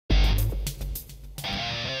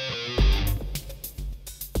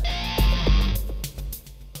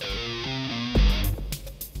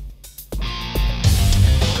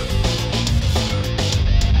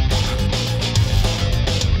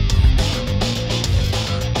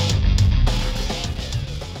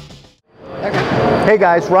Hey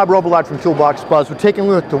guys, Rob Robillard from Toolbox Buzz. We're taking a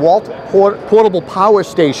look at the DEWALT portable power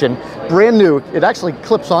station, brand new. It actually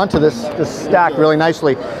clips onto this stack really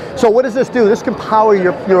nicely. So what does this do? This can power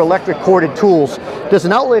your electric corded tools. There's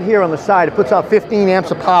an outlet here on the side. It puts out 15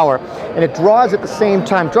 amps of power, and it draws at the same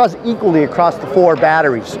time, draws equally across the 4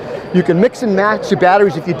 batteries. You can mix and match your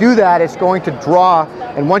batteries. If you do that, it's going to draw,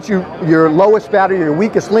 and once your lowest battery, your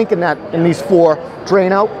weakest link in these 4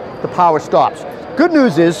 drain out, the power stops. Good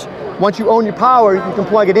news is, once you own your power, you can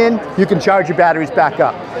plug it in, you can charge your batteries back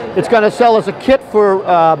up. It's going to sell as a kit for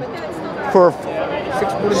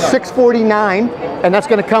 $649, and that's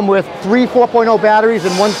going to come with 3 4.0 batteries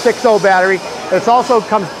and 1 6.0 battery. It also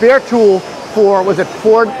comes bare tool for, was it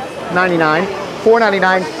 $4.99?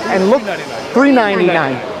 $4.99, and look,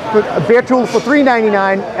 $3.99. A bare tool for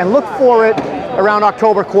 $3.99, and look for it around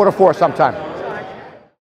October, Q4 sometime.